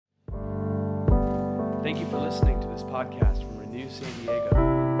Thank you for listening to this podcast from Renew San Diego,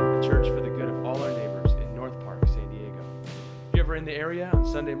 a church for the good of all our neighbors in North Park, San Diego. If you're ever in the area on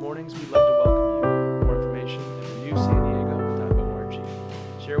Sunday mornings, we'd love to welcome you. More information at renewsandiego.org.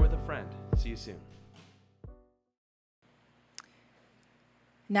 Share with a friend. See you soon.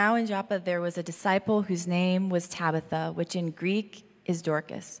 Now in Joppa there was a disciple whose name was Tabitha, which in Greek is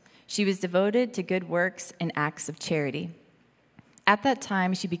Dorcas. She was devoted to good works and acts of charity. At that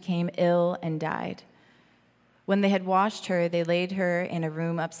time she became ill and died. When they had washed her, they laid her in a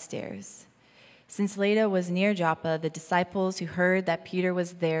room upstairs. Since Lydda was near Joppa, the disciples who heard that Peter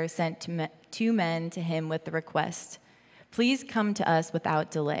was there sent two men to him with the request, "Please come to us without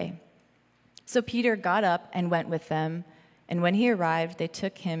delay." So Peter got up and went with them, and when he arrived, they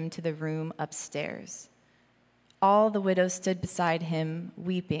took him to the room upstairs. All the widows stood beside him,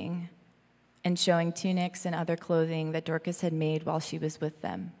 weeping, and showing tunics and other clothing that Dorcas had made while she was with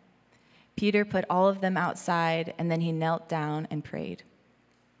them. Peter put all of them outside, and then he knelt down and prayed.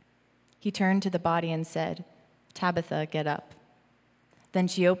 He turned to the body and said, "Tabitha, get up." Then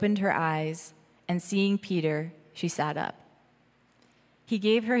she opened her eyes, and seeing Peter, she sat up. He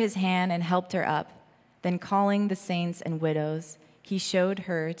gave her his hand and helped her up. Then calling the saints and widows, he showed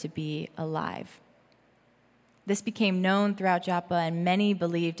her to be alive. This became known throughout Joppa, and many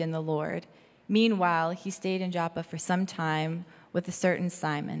believed in the Lord. Meanwhile, he stayed in Joppa for some time with a certain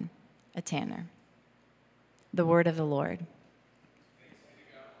Simon, a tanner. The word of the Lord.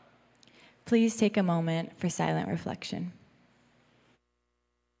 Please take a moment for silent reflection.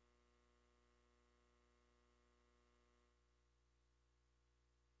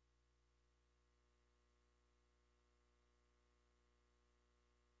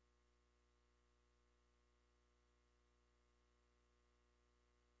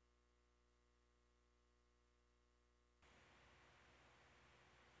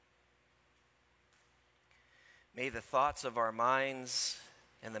 May the thoughts of our minds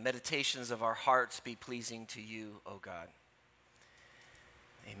and the meditations of our hearts be pleasing to you, O God.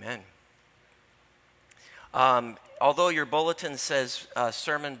 Amen. Although your bulletin says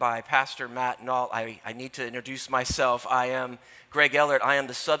sermon by Pastor Matt Nault, I need to introduce myself. I am Greg Ellert. I am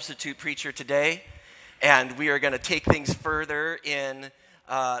the substitute preacher today, and we are going to take things further in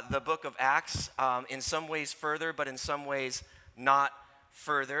the book of Acts. In some ways further, but in some ways not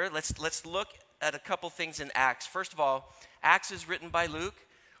further. Let's look at a couple things in Acts. First of all, Acts is written by Luke.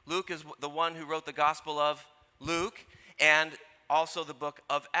 Luke is the one who wrote the Gospel of Luke and also the book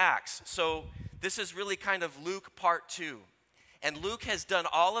of Acts. So this is really kind of Luke part 2. And Luke has done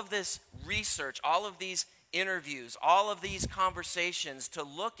all of this research, all of these interviews, all of these conversations to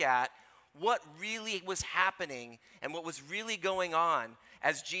look at what really was happening and what was really going on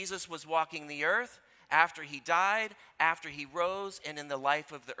as Jesus was walking the earth, after he died, after he rose, and in the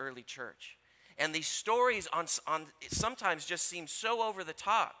life of the early church. And these stories on sometimes just seem so over the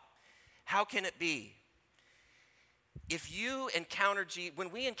top. How can it be? When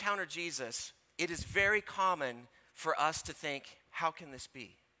we encounter Jesus, it is very common for us to think, how can this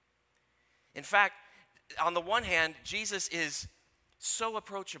be? In fact, on the one hand, Jesus is so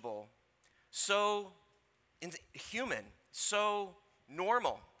approachable, so human, so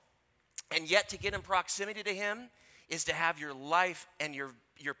normal. And yet to get in proximity to him is to have your life and your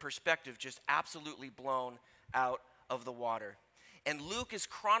perspective just absolutely blown out of the water. And Luke is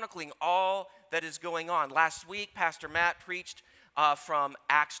chronicling all that is going on. Last week, Pastor Matt preached from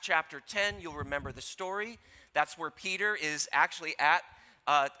Acts chapter 10. You'll remember the story. That's where Peter is actually at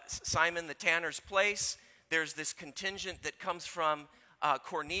Simon the tanner's place. There's this contingent that comes from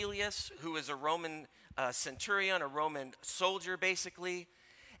Cornelius, who is a Roman centurion, a Roman soldier basically.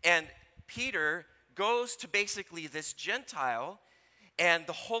 And Peter goes to basically this Gentile, and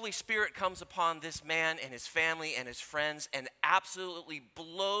the Holy Spirit comes upon this man and his family and his friends and absolutely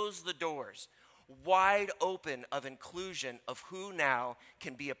blows the doors wide open of inclusion of who now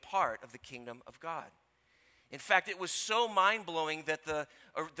can be a part of the kingdom of God. In fact, it was so mind-blowing that the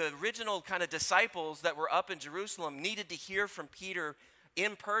original kind of disciples that were up in Jerusalem needed to hear from Peter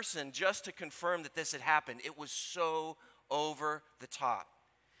in person just to confirm that this had happened. It was so over the top.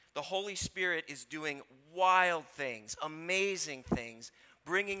 The Holy Spirit is doing wild things, amazing things,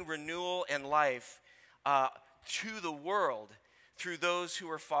 bringing renewal and life to the world through those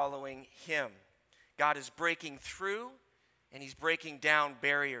who are following him. God is breaking through, and he's breaking down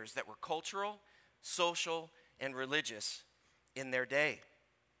barriers that were cultural, social, and religious in their day.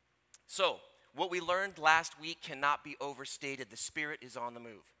 So, what we learned last week cannot be overstated. The Spirit is on the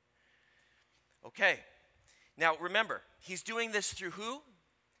move. Okay, now remember, he's doing this through who?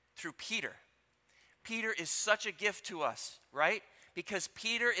 Through Peter. Peter is such a gift to us, right? Because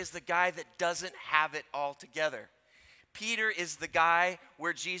Peter is the guy that doesn't have it all together. Peter is the guy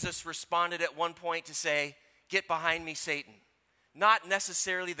where Jesus responded at one point to say, "Get behind me, Satan." Not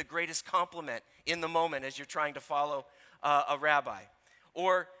necessarily the greatest compliment in the moment as you're trying to follow a rabbi.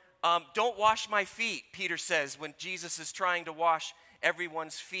 Or, "Don't wash my feet," Peter says when Jesus is trying to wash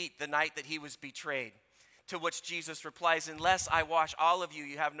everyone's feet the night that he was betrayed. To which Jesus replies, "Unless I wash all of you,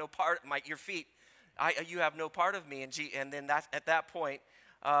 you have no part your feet. You have no part of me." And then at that point,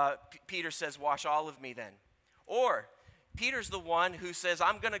 Peter says, "Wash all of me then." Or Peter's the one who says,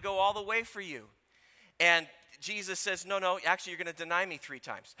 "I'm going to go all the way for you." And Jesus says, no, actually, you're going to deny me 3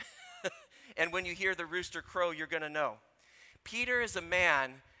 times. And when you hear the rooster crow, you're going to know. Peter is a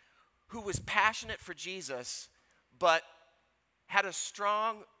man who was passionate for Jesus, but had a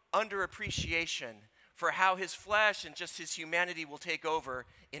strong underappreciation for how his flesh and just his humanity will take over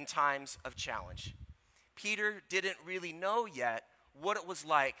in times of challenge. Peter didn't really know yet what it was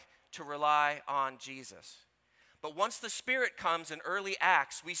like to rely on Jesus. But once the Spirit comes in early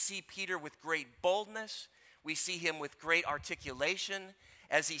Acts, we see Peter with great boldness. We see him with great articulation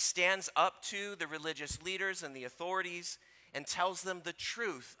as he stands up to the religious leaders and the authorities and tells them the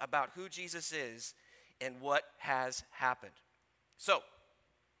truth about who Jesus is and what has happened. So,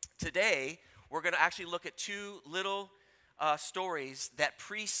 today, we're going to actually look at 2 little stories that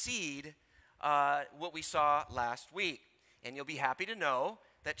precede what we saw last week. And you'll be happy to know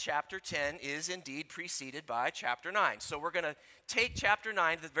that chapter 10 is indeed preceded by chapter 9. So we're going to take chapter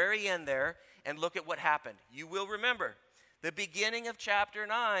 9 to the very end there and look at what happened. You will remember, the beginning of chapter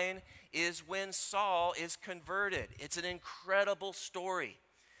 9 is when Saul is converted. It's an incredible story.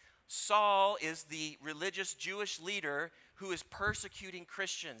 Saul is the religious Jewish leader who is persecuting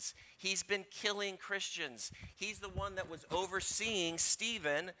Christians. He's been killing Christians. He's the one that was overseeing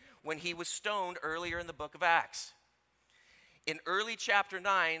Stephen when he was stoned earlier in the book of Acts. In early chapter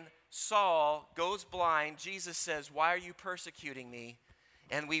 9, Saul goes blind. Jesus says, "Why are you persecuting me?"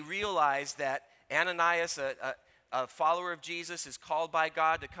 And we realize that Ananias, a follower of Jesus, is called by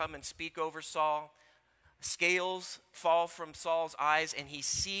God to come and speak over Saul. Scales fall from Saul's eyes, and he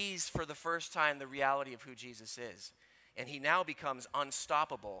sees for the first time the reality of who Jesus is. And he now becomes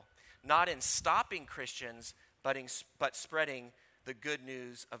unstoppable, not in stopping Christians, but spreading the good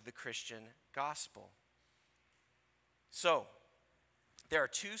news of the Christian gospel. So, there are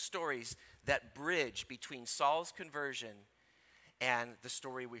 2 stories that bridge between Saul's conversion and the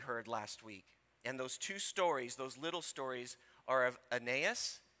story we heard last week. And those 2 stories, those little stories, are of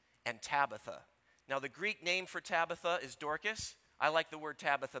Aeneas and Tabitha. Now, the Greek name for Tabitha is Dorcas. I like the word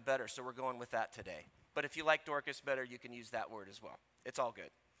Tabitha better, so we're going with that today. But if you like Dorcas better, you can use that word as well. It's all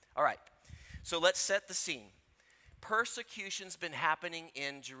good. All right, so let's set the scene. Persecution's been happening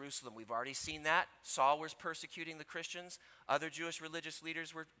in Jerusalem. We've already seen that. Saul was persecuting the Christians. Other Jewish religious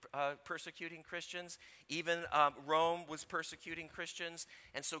leaders were persecuting Christians. Even Rome was persecuting Christians.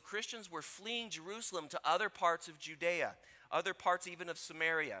 And so Christians were fleeing Jerusalem to other parts of Judea, other parts even of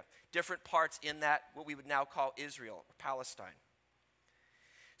Samaria, different parts in that what we would now call Israel or Palestine.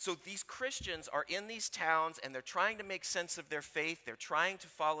 So these Christians are in these towns and they're trying to make sense of their faith. They're trying to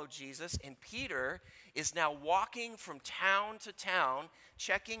follow Jesus. And Peter is now walking from town to town,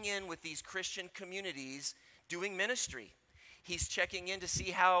 checking in with these Christian communities, doing ministry. He's checking in to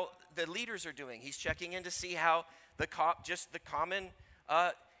see how the leaders are doing. He's checking in to see how the common,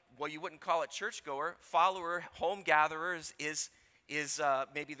 well, you wouldn't call it churchgoer, follower, home gatherers is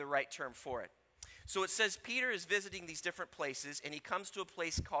maybe the right term for it. So it says Peter is visiting these different places, and he comes to a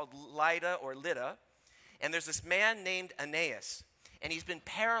place called Lydda or Lydda, and there's this man named Aeneas, and he's been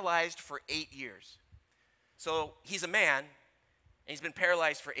paralyzed for 8 years. So he's a man, and he's been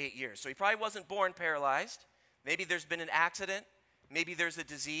paralyzed for 8 years. So he probably wasn't born paralyzed. Maybe there's been an accident. Maybe there's a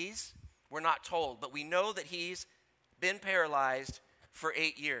disease. We're not told, but we know that he's been paralyzed for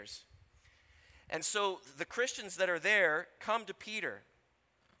 8 years. And so the Christians that are there come to Peter,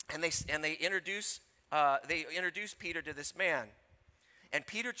 and they introduce Peter to this man. And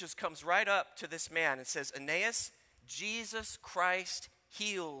Peter just comes right up to this man and says, "Aeneas, Jesus Christ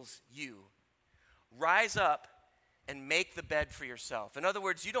heals you. Rise up and make the bed for yourself." In other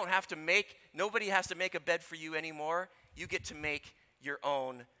words, nobody has to make a bed for you anymore. You get to make your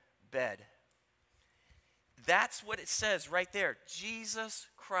own bed. That's what it says right there. Jesus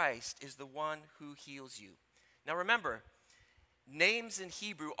Christ is the one who heals you. Now remember, names in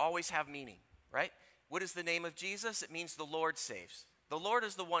Hebrew always have meaning, right? What is the name of Jesus? It means the Lord saves. The Lord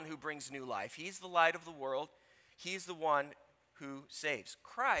is the one who brings new life. He's the light of the world. He's the one who saves.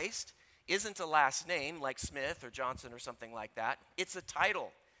 Christ isn't a last name like Smith or Johnson or something like that. It's a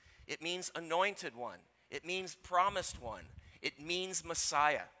title. It means anointed one. It means promised one. It means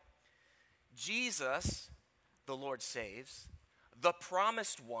Messiah. Jesus, the Lord saves, the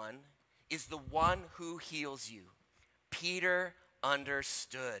promised one, is the one who heals you. Peter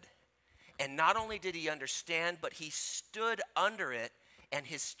understood. And not only did he understand, but he stood under it, and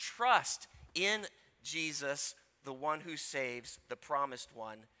his trust in Jesus, the one who saves, the promised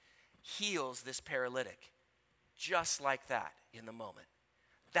one, heals this paralytic. Just like that in the moment.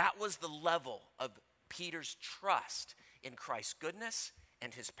 That was the level of Peter's trust in Christ's goodness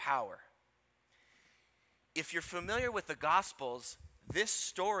and his power. If you're familiar with the Gospels, this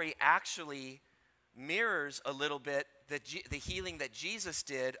story actually mirrors a little bit the healing that Jesus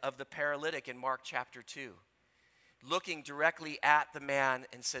did of the paralytic in Mark chapter 2. Looking directly at the man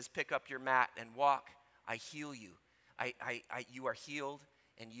and says, pick up your mat and walk. I heal you. You are healed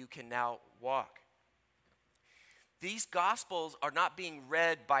and you can now walk. These Gospels are not being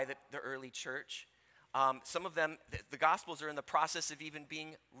read by the early church. Some of them, the Gospels are in the process of even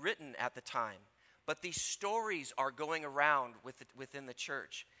being written at the time. But these stories are going around within the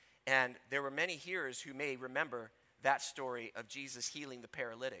church. And there were many hearers who may remember that story of Jesus healing the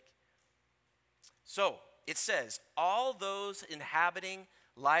paralytic. So it says, all those inhabiting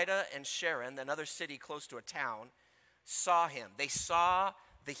Lydda and Sharon, another city close to a town, saw him. They saw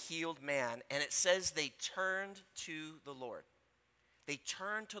the healed man, and it says they turned to the Lord. They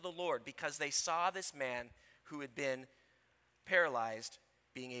turned to the Lord because they saw this man who had been paralyzed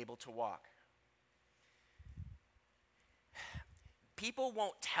being able to walk. People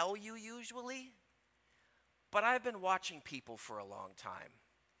won't tell you usually, but I've been watching people for a long time,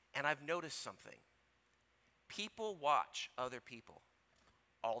 and I've noticed something. People watch other people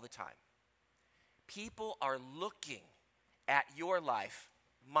all the time. People are looking at your life,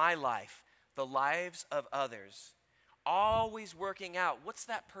 my life, the lives of others, always working out, what's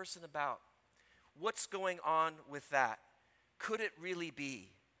that person about? What's going on with that? Could it really be?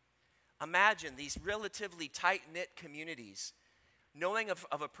 Imagine these relatively tight-knit communities knowing of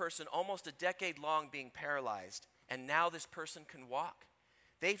a person almost a decade long being paralyzed, and now this person can walk.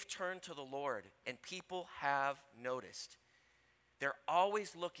 They've turned to the Lord, and people have noticed. They're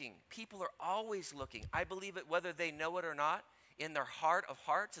always looking. People are always looking. I believe it whether they know it or not. In their heart of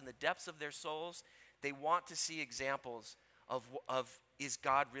hearts, in the depths of their souls, they want to see examples of is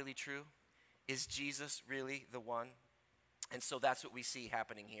God really true? Is Jesus really the one? And so that's what we see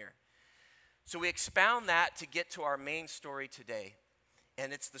happening here. So we expound that to get to our main story today,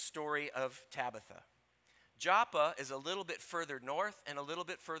 and it's the story of Tabitha. Joppa is a little bit further north and a little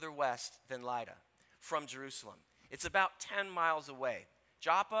bit further west than Lydda from Jerusalem. It's about 10 miles away.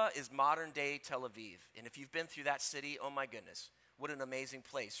 Joppa is modern-day Tel Aviv, and if you've been through that city, oh my goodness, what an amazing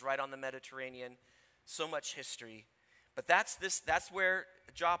place, right on the Mediterranean, so much history. But that's where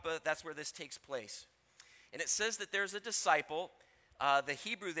Joppa, that's where this takes place. And it says that there's a disciple. The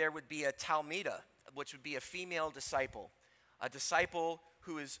Hebrew there would be a Talmida, which would be a female disciple, a disciple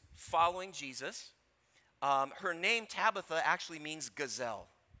who is following Jesus. Her name, Tabitha, actually means gazelle.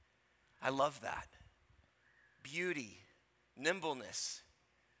 I love that. Beauty, nimbleness,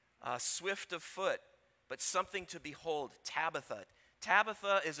 swift of foot, but something to behold, Tabitha.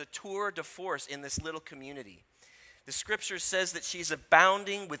 Tabitha is a tour de force in this little community. The scripture says that she's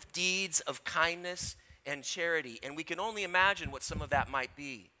abounding with deeds of kindness and charity, and we can only imagine what some of that might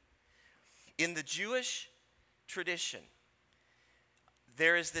be. In the Jewish tradition,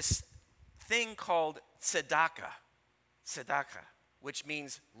 there is this thing called tzedakah, which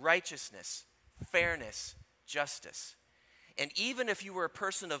means righteousness, fairness, justice. And even if you were a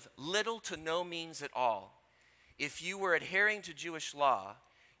person of little to no means at all, if you were adhering to Jewish law,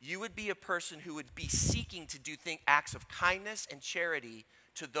 you would be a person who would be seeking to do acts of kindness and charity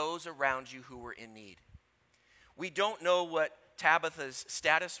to those around you who were in need. We don't know what Tabitha's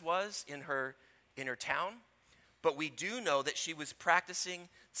status was in her town, but we do know that she was practicing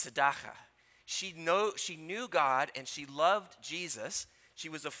tzedakah. She knew God and she loved Jesus. She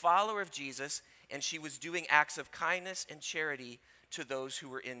was a follower of Jesus, and she was doing acts of kindness and charity to those who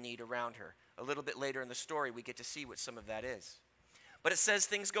were in need around her. A little bit later in the story, we get to see what some of that is. But it says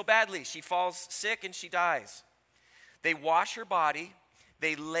things go badly. She falls sick and she dies. They wash her body.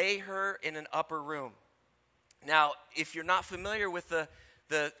 They lay her in an upper room. Now, if you're not familiar with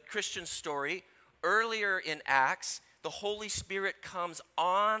the Christian story, earlier in Acts, the Holy Spirit comes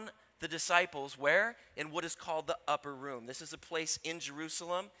on the disciples where? In what is called the upper room. This is a place in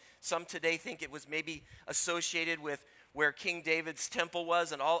Jerusalem. Some today think it was maybe associated with where King David's temple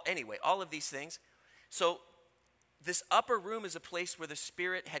was and all of these things. So this upper room is a place where the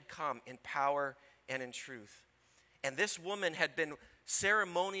Spirit had come in power and in truth. And this woman had been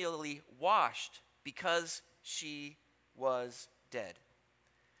ceremonially washed because she was dead.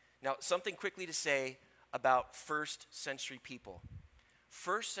 Now, something quickly to say about first century people.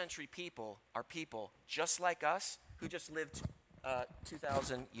 First century people are people just like us who just lived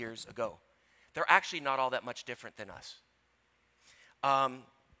 2,000 years ago. They're actually not all that much different than us.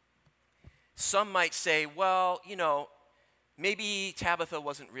 Some might say, well, maybe Tabitha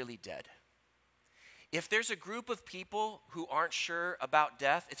wasn't really dead. If there's a group of people who aren't sure about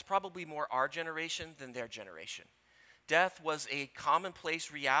death, it's probably more our generation than their generation. Death was a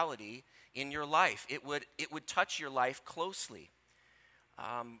commonplace reality in your life. It would touch your life closely.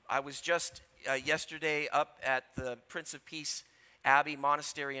 I was just yesterday up at the Prince of Peace Abbey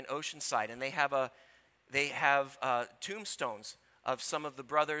Monastery in Oceanside, and they have tombstones of some of the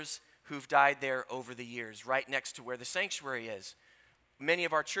brothers who've died there over the years, right next to where the sanctuary is. Many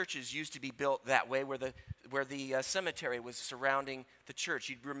of our churches used to be built that way, where the cemetery was surrounding the church.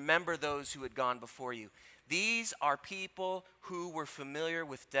 You'd remember those who had gone before you. These are people who were familiar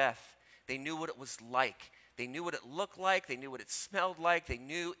with death. They knew what it was like. They knew what it looked like. They knew what it smelled like. They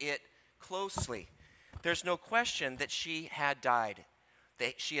knew it closely. There's no question that she had died.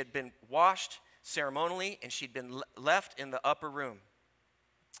 She had been washed ceremonially, and she'd been left in the upper room.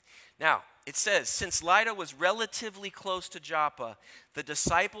 Now, it says, since Lydda was relatively close to Joppa, the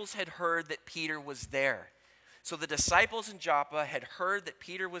disciples had heard that Peter was there. So the disciples in Joppa had heard that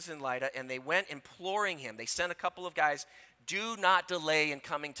Peter was in Lydda, and they went imploring him. They sent a couple of guys, do not delay in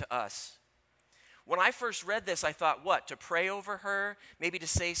coming to us. When I first read this, I thought, what? To pray over her? Maybe to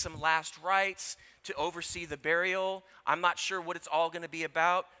say some last rites? To oversee the burial? I'm not sure what it's all going to be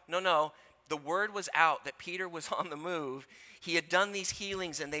about. No. The word was out that Peter was on the move. He had done these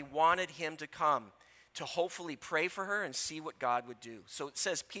healings, and they wanted him to come to hopefully pray for her and see what God would do. So it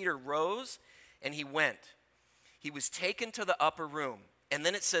says Peter rose and he went. He was taken to the upper room. And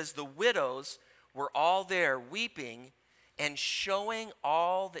then it says the widows were all there weeping and showing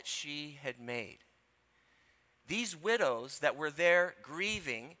all that she had made. These widows that were there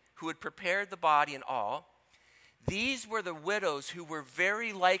grieving, who had prepared the body and all, these were the widows who were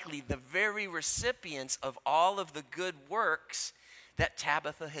very likely the very recipients of all of the good works that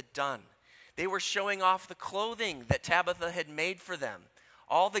Tabitha had done. They were showing off the clothing that Tabitha had made for them,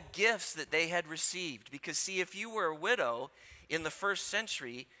 all the gifts that they had received. Because see, if you were a widow in the first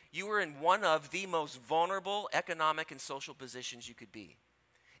century, you were in one of the most vulnerable economic and social positions you could be.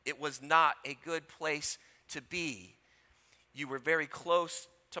 It was not a good place to be. You were very close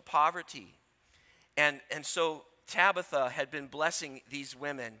to poverty. And so Tabitha had been blessing these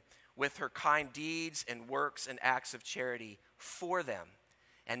women with her kind deeds and works and acts of charity for them.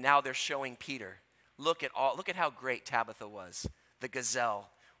 And now they're showing Peter, look at how great Tabitha was, the gazelle.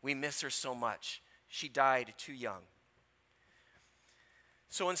 We miss her so much. She died too young.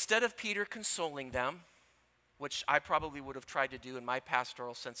 So instead of Peter consoling them, which I probably would have tried to do in my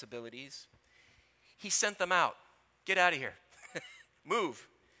pastoral sensibilities, he sent them out. Get out of here. Move.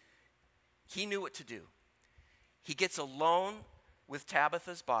 He knew what to do. He gets alone with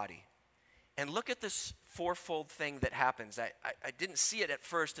Tabitha's body. And look at this fourfold thing that happens. I didn't see it at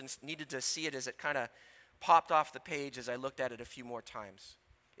first and needed to see it as it kind of popped off the page as I looked at it a few more times.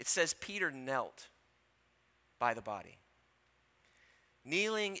 It says Peter knelt by the body.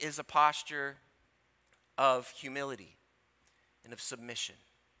 Kneeling is a posture of humility and of submission.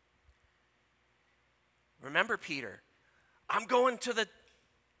 Remember Peter, I'm going to the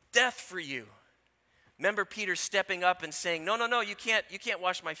death for you. Remember Peter stepping up and saying, no, you can't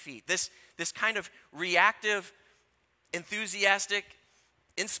wash my feet. This kind of reactive, enthusiastic,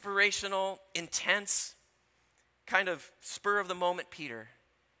 inspirational, intense, kind of spur of the moment Peter,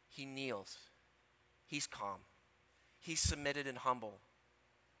 he kneels. He's calm. He's submitted and humble.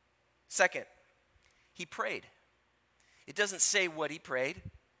 Second, he prayed. It doesn't say what he prayed,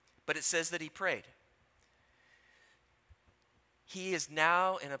 but it says that he prayed. He is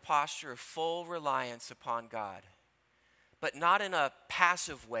now in a posture of full reliance upon God, but not in a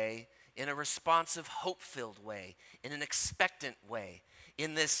passive way, in a responsive, hope-filled way, in an expectant way,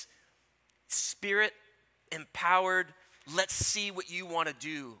 in this spirit-empowered, let's see what you want to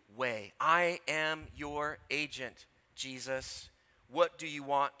do way. I am your agent, Jesus. What do you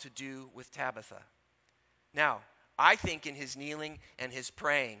want to do with Tabitha? Now, I think in his kneeling and his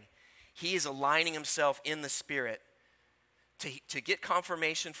praying, he is aligning himself in the Spirit to get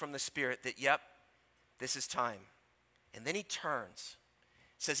confirmation from the Spirit that, yep, this is time. And then he turns.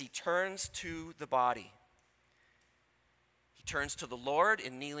 It says he turns to the body. He turns to the Lord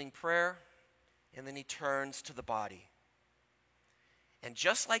in kneeling prayer, and then he turns to the body. And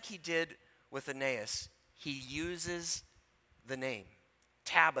just like he did with Aeneas, he uses the name,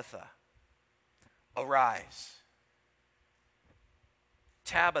 Tabitha, arise.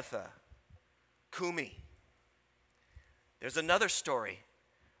 Tabitha, Kumi. There's another story,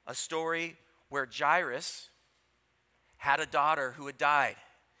 a story where Jairus had a daughter who had died,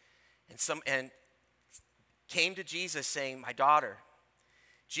 and came to Jesus saying, "My daughter."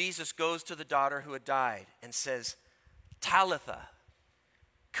 Jesus goes to the daughter who had died and says, "Talitha,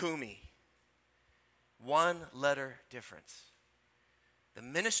 Kumi." One letter difference. The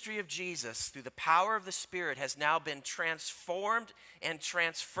ministry of Jesus, through the power of the Spirit, has now been transformed and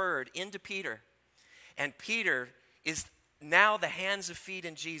transferred into Peter. And Peter is now the hands and feet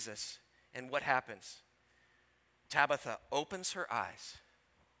in Jesus. And what happens? Tabitha opens her eyes.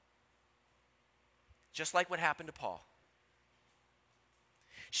 Just like what happened to Paul.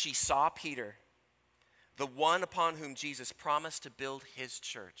 She saw Peter, the one upon whom Jesus promised to build his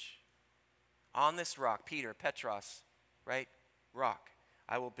church. On this rock, Peter, Petros, right? Rock.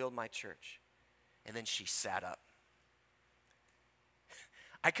 I will build my church. And then she sat up.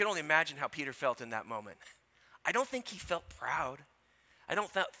 I can only imagine how Peter felt in that moment. I don't think he felt proud. I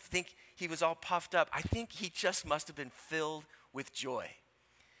don't think he was all puffed up. I think he just must have been filled with joy.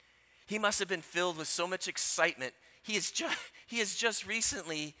 He must have been filled with so much excitement. He has just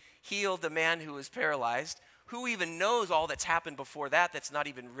recently healed the man who was paralyzed. Who even knows all that's happened before that that's not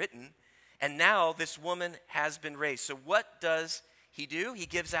even written? And now this woman has been raised. So what does he do? He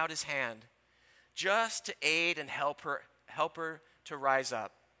gives out his hand just to aid and help her to rise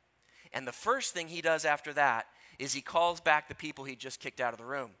up. And the first thing he does after that is he calls back the people he just kicked out of the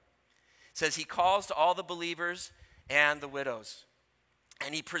room. It says he calls to all the believers and the widows.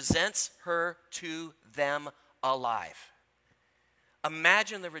 And he presents her to them alive.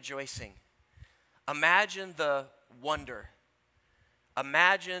 Imagine the rejoicing. Imagine the wonder.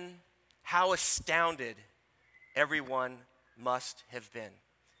 Imagine how astounded everyone must have been.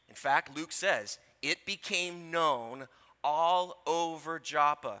 In fact, Luke says, it became known all over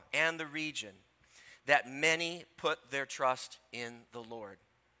Joppa and the region that many put their trust in the Lord.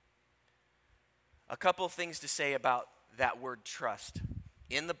 A couple of things to say about that word trust.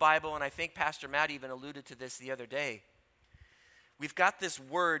 In the Bible, and I think Pastor Matt even alluded to this the other day, we've got this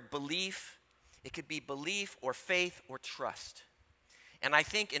word belief. It could be belief or faith or trust. And I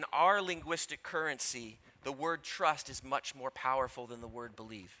think in our linguistic currency, the word trust is much more powerful than the word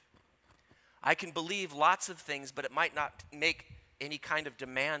believe. I can believe lots of things, but it might not make any kind of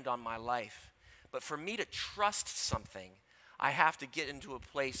demand on my life. But for me to trust something, I have to get into a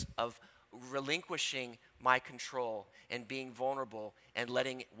place of relinquishing my control and being vulnerable and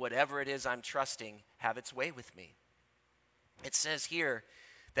letting whatever it is I'm trusting have its way with me. It says here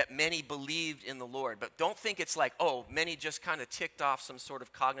that many believed in the Lord. But don't think it's like, oh, many just kind of ticked off some sort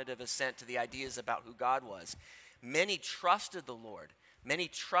of cognitive assent to the ideas about who God was. Many trusted the Lord. Many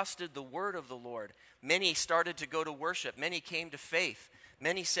trusted the word of the Lord. Many started to go to worship. Many came to faith.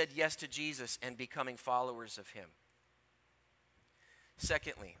 Many said yes to Jesus and becoming followers of him.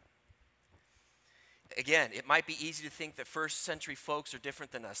 Secondly, again, it might be easy to think that first century folks are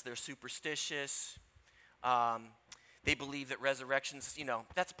different than us. They're superstitious. They believe that resurrections,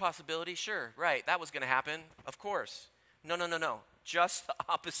 that's a possibility. Sure, right, that was going to happen. Of course. No. Just the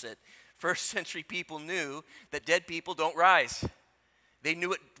opposite. First century people knew that dead people don't rise. They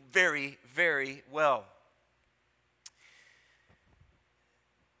knew it very, very well.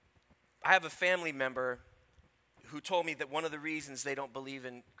 I have a family member who told me that one of the reasons they don't believe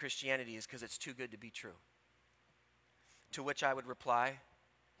in Christianity is because it's too good to be true. To which I would reply,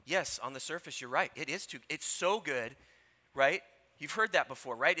 yes, on the surface, you're right. It's so good, right? You've heard that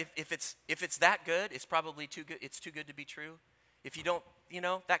before, right? If it's that good, it's probably too good. It's too good to be true. If you don't,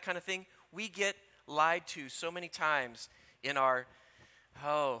 that kind of thing. We get lied to so many times in our,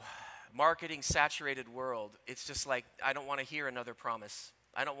 marketing saturated world. It's just like, I don't want to hear another promise.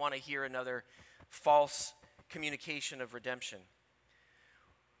 I don't want to hear another false communication of redemption.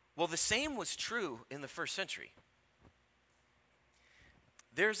 Well, the same was true in the first century.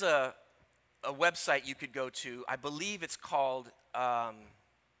 There's a website you could go to. I believe it's called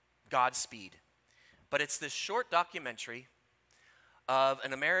Godspeed. But it's this short documentary of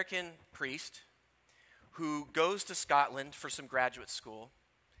an American priest who goes to Scotland for some graduate school.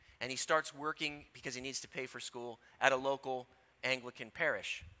 And he starts working, because he needs to pay for school, at a local Anglican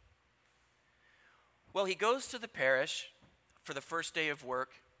parish. Well, he goes to the parish for the first day of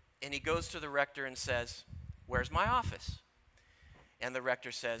work, and he goes to the rector and says, "Where's my office?" And the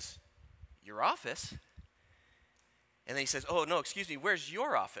rector says, "Your office?" And then he says, "Oh, no, excuse me, where's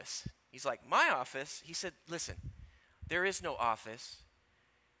your office?" He's like, "My office?" He said, "Listen, there is no office.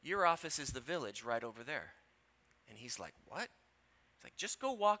 Your office is the village right over there." And he's like, "What?" It's like, just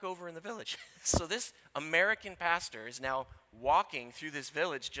go walk over in the village. So this American pastor is now walking through this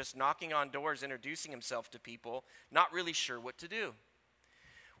village, just knocking on doors, introducing himself to people, not really sure what to do.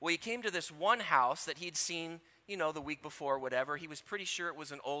 Well, he came to this one house that he'd seen, the week before, whatever. He was pretty sure it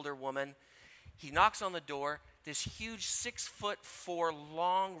was an older woman. He knocks on the door. This huge 6'4"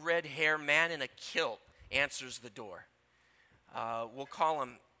 long red hair man in a kilt answers the door. We'll call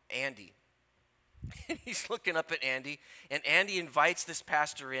him Andy. He's looking up at Andy, and Andy invites this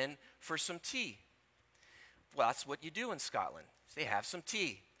pastor in for some tea. Well, that's what you do in Scotland. They have some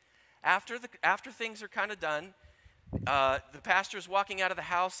tea. After things are kind of done, the pastor is walking out of the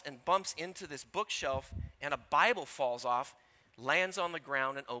house and bumps into this bookshelf, and a Bible falls off, lands on the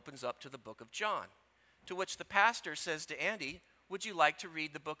ground, and opens up to the book of John. To which the pastor says to Andy, "Would you like to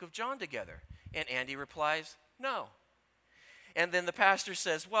read the book of John together?" And Andy replies, "No." And then the pastor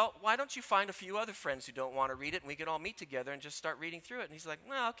says, "Well, why don't you find a few other friends who don't want to read it, and we can all meet together and just start reading through it?" And he's like,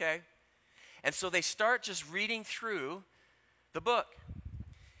 "No, okay." And so they start just reading through the book.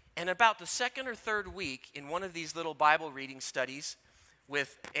 And about the second or third week in one of these little Bible reading studies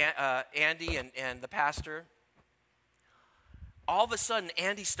with Andy and the pastor, all of a sudden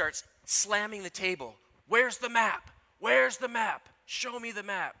Andy starts slamming the table. "Where's the map? Where's the map? Show me the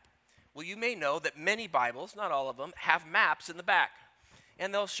map." Well, you may know that many Bibles, not all of them, have maps in the back.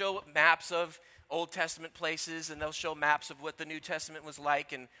 And they'll show maps of Old Testament places, and they'll show maps of what the New Testament was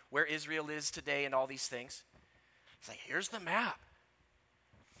like and where Israel is today and all these things. It's like, here's the map.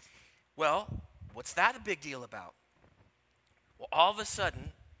 Well, what's that a big deal about? Well, all of a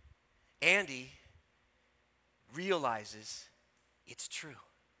sudden, Andy realizes it's true.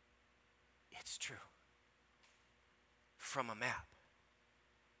 It's true. From a map.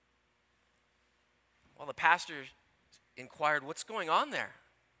 Well, the pastor inquired, "What's going on there?"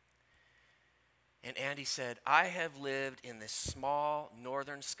 And Andy said, "I have lived in this small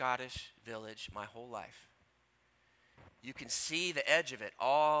northern Scottish village my whole life. You can see the edge of it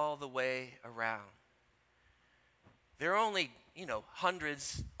all the way around. There are only,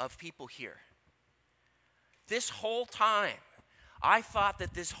 hundreds of people here. This whole time, I thought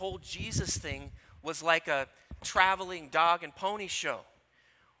that this whole Jesus thing was like a traveling dog and pony show,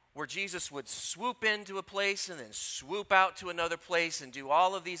 where Jesus would swoop into a place and then swoop out to another place and do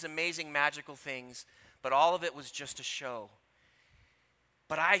all of these amazing magical things, but all of it was just a show.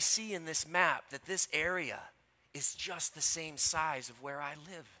 But I see in this map that this area is just the same size of where I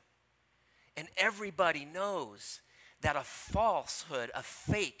live. And everybody knows that a falsehood, a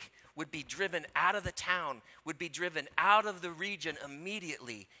fake, would be driven out of the town, would be driven out of the region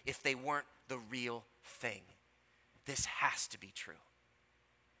immediately if they weren't the real thing. This has to be true."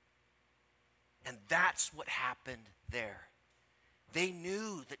 And that's what happened there. They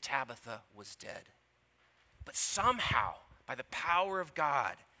knew that Tabitha was dead. But somehow, by the power of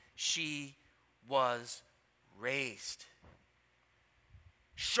God, she was raised.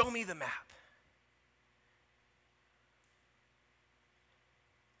 Show me the map.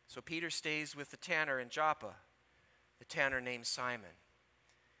 So Peter stays with the tanner in Joppa, the tanner named Simon,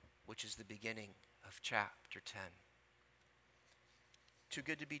 which is the beginning of chapter 10. Too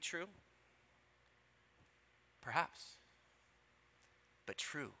good to be true? Perhaps, but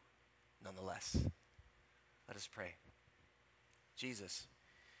true nonetheless. Let us pray. Jesus,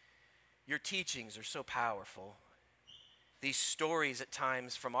 your teachings are so powerful. These stories at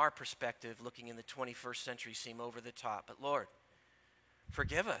times, from our perspective, looking in the 21st century, seem over the top. But Lord,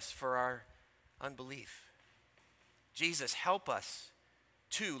 forgive us for our unbelief. Jesus, help us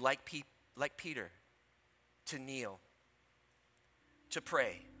to, like Peter, to kneel, to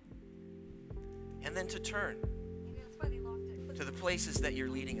pray, and then to turn to the places that you're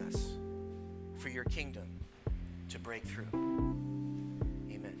leading us for your kingdom to break through.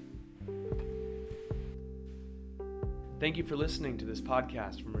 Amen. Thank you for listening to this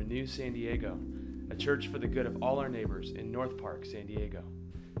podcast from Renew San Diego, a church for the good of all our neighbors in North Park, San Diego.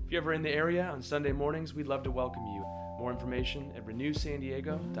 If you're ever in the area on Sunday mornings, we'd love to welcome you. More information at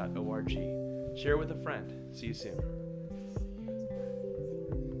renewsandiego.org. Share with a friend. See you soon.